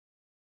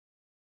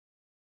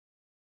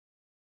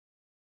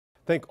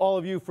Thank all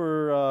of you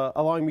for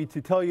allowing me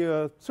to tell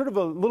you sort of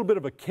a little bit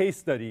of a case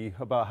study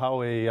about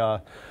how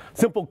a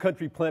simple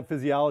country plant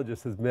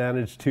physiologist has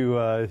managed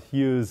to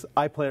use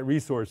iPlant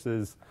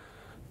resources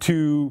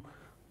to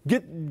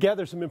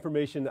gather some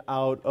information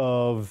out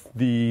of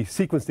the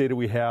sequence data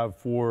we have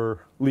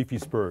for Leafy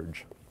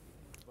Spurge.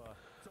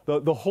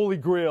 The holy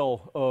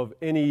grail of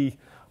any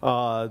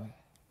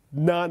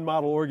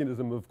non-model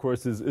organism, of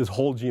course, is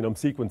whole genome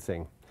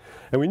sequencing.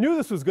 And we knew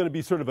this was going to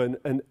be sort of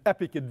an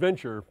epic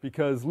adventure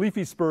because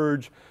Leafy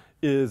Spurge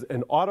is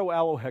an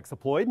auto-allo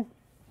hexaploid.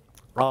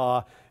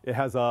 It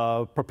has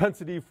a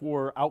propensity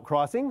for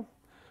outcrossing,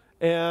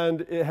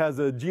 and it has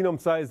a genome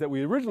size that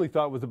we originally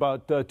thought was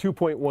about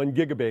 2.1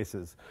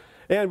 gigabases.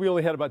 And we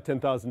only had about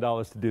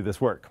 $10,000 to do this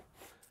work.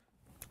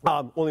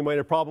 Only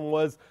minor problem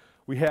was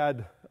we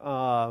had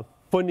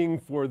funding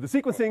for the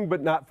sequencing,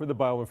 but not for the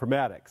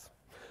bioinformatics.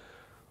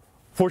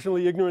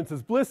 Fortunately, ignorance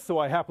is bliss, so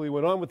I happily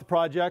went on with the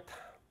project.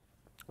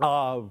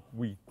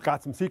 We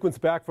got some sequence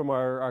back from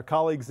our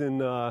colleagues in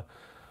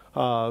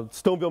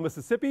Stoneville,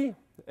 Mississippi,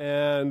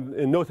 and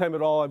in no time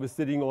at all I was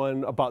sitting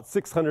on about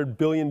 600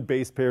 billion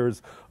base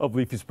pairs of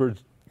Leafy Spurge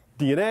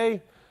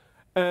DNA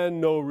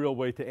and no real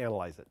way to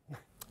analyze it.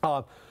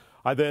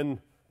 I then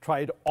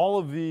tried all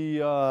of the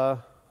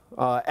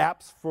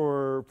apps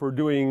for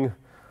doing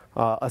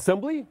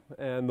assembly,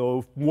 and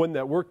the one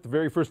that worked the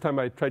very first time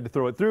I tried to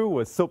throw it through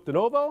was Soap de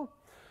Novo.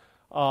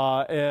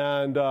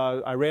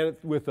 I ran it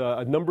with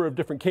a number of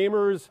different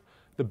Kamers,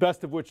 the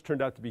best of which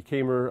turned out to be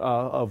Kamer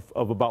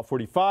of about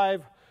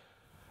 45.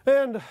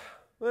 And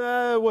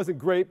it wasn't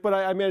great, but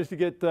I managed to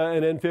get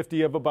an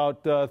N50 of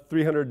about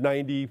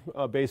 390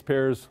 base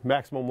pairs,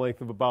 maximum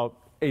length of about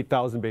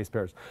 8,000 base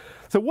pairs.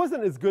 So it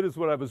wasn't as good as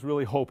what I was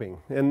really hoping.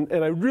 And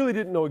I really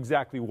didn't know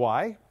exactly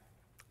why.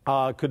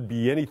 Could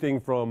be anything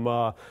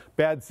from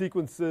bad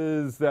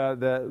sequences that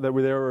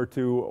were there or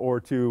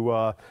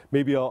to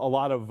maybe a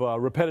lot of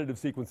repetitive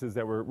sequences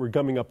that were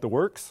gumming up the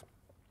works.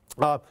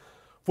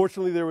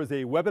 Fortunately, there was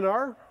a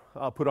webinar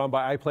put on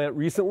by iPlant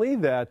recently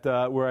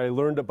where I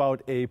learned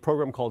about a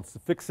program called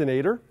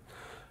Suffixinator,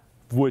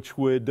 which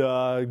would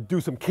do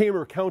some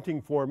Kamer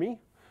counting for me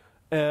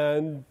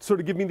and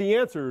sort of give me the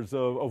answers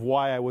of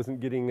why I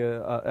wasn't getting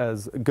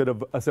as good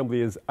of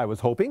assembly as I was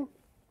hoping.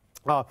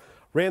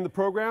 Ran the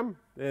program,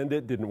 and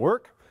it didn't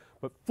work.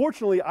 But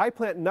fortunately,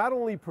 iPlant not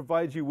only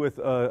provides you with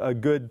a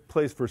good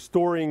place for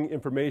storing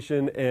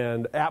information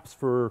and apps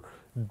for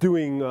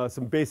doing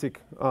some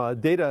basic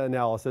data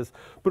analysis,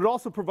 but it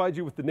also provides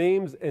you with the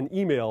names and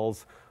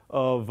emails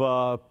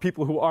of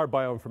people who are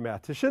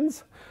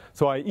bioinformaticians.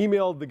 So I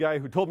emailed the guy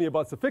who told me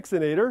about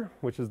Suffixinator,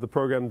 which is the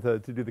program to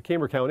do the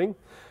Kamer counting.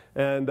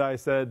 And I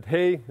said,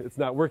 hey, it's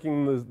not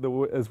working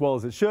as well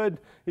as it should.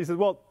 He said,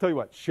 well, tell you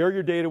what, share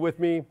your data with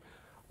me.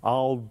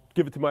 I'll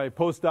give it to my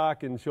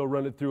postdoc, and she'll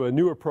run it through a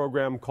newer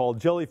program called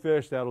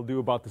Jellyfish that'll do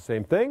about the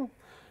same thing.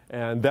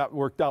 And that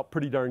worked out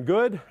pretty darn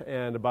good.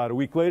 And about a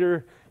week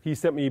later, he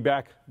sent me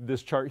back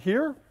this chart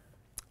here,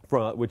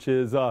 which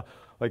is, like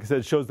I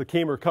said, shows the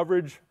Kamer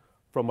coverage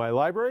from my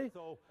library.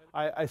 So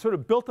I sort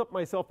of built up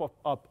myself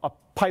a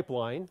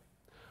pipeline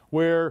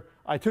where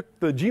I took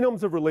the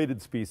genomes of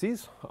related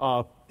species,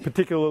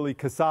 particularly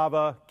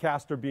cassava,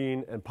 castor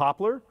bean, and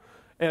poplar,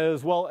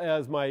 as well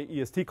as my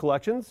EST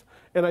collections.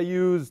 And I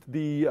used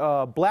the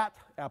BLAT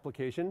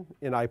application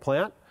in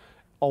iPlant,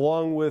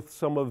 along with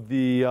some of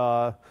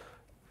the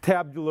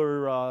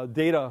tabular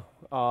data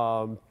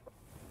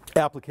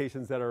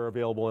applications that are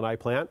available in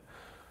iPlant,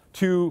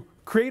 to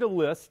create a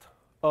list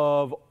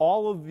of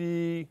all of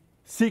the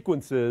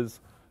sequences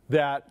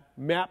that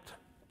mapped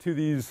to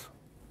these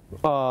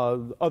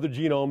other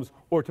genomes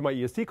or to my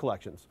EST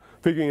collections.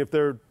 Figuring if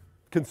they're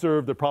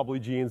conserved, they're probably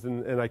genes,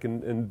 and I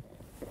can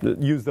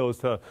use those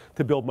to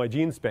build my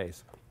gene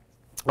space.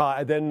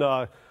 I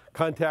then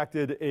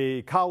contacted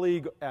a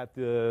colleague at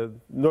the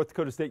North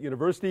Dakota State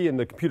University in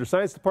the computer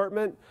science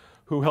department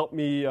who helped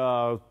me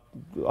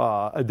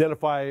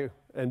identify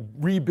and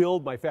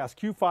rebuild my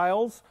FASTQ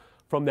files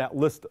from that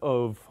list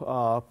of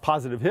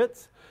positive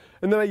hits.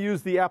 And then I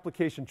used the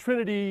application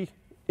Trinity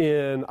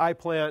in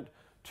iPlant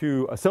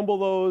to assemble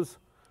those,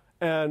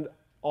 and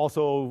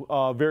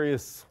also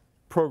various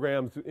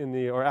programs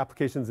or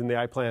applications in the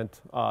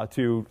iPlant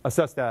to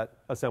assess that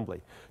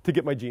assembly to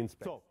get my gene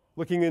space. So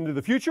looking into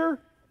the future,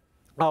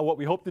 what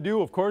we hope to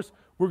do, of course,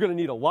 we're going to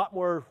need a lot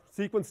more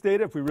sequence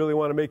data if we really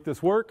want to make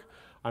this work.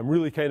 I'm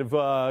really kind of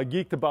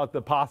geeked about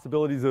the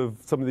possibilities of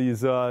some of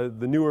these the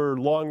newer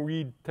long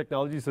read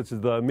technologies such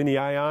as the mini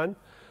ion.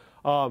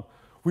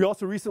 We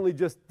also recently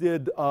just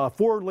did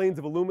 4 lanes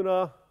of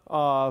Illumina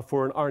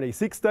for an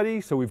RNAseq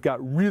study, so we've got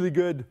really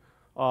good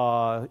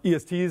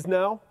ESTs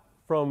now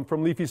from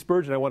Leafy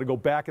Spurge, and I want to go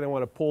back and I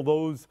want to pull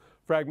those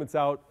fragments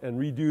out and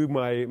redo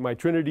my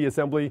Trinity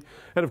assembly.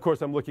 And of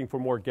course, I'm looking for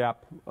more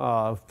gap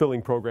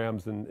filling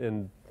programs,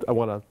 and I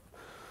want to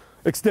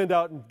extend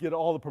out and get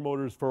all the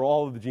promoters for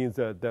all of the genes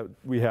that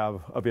we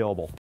have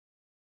available.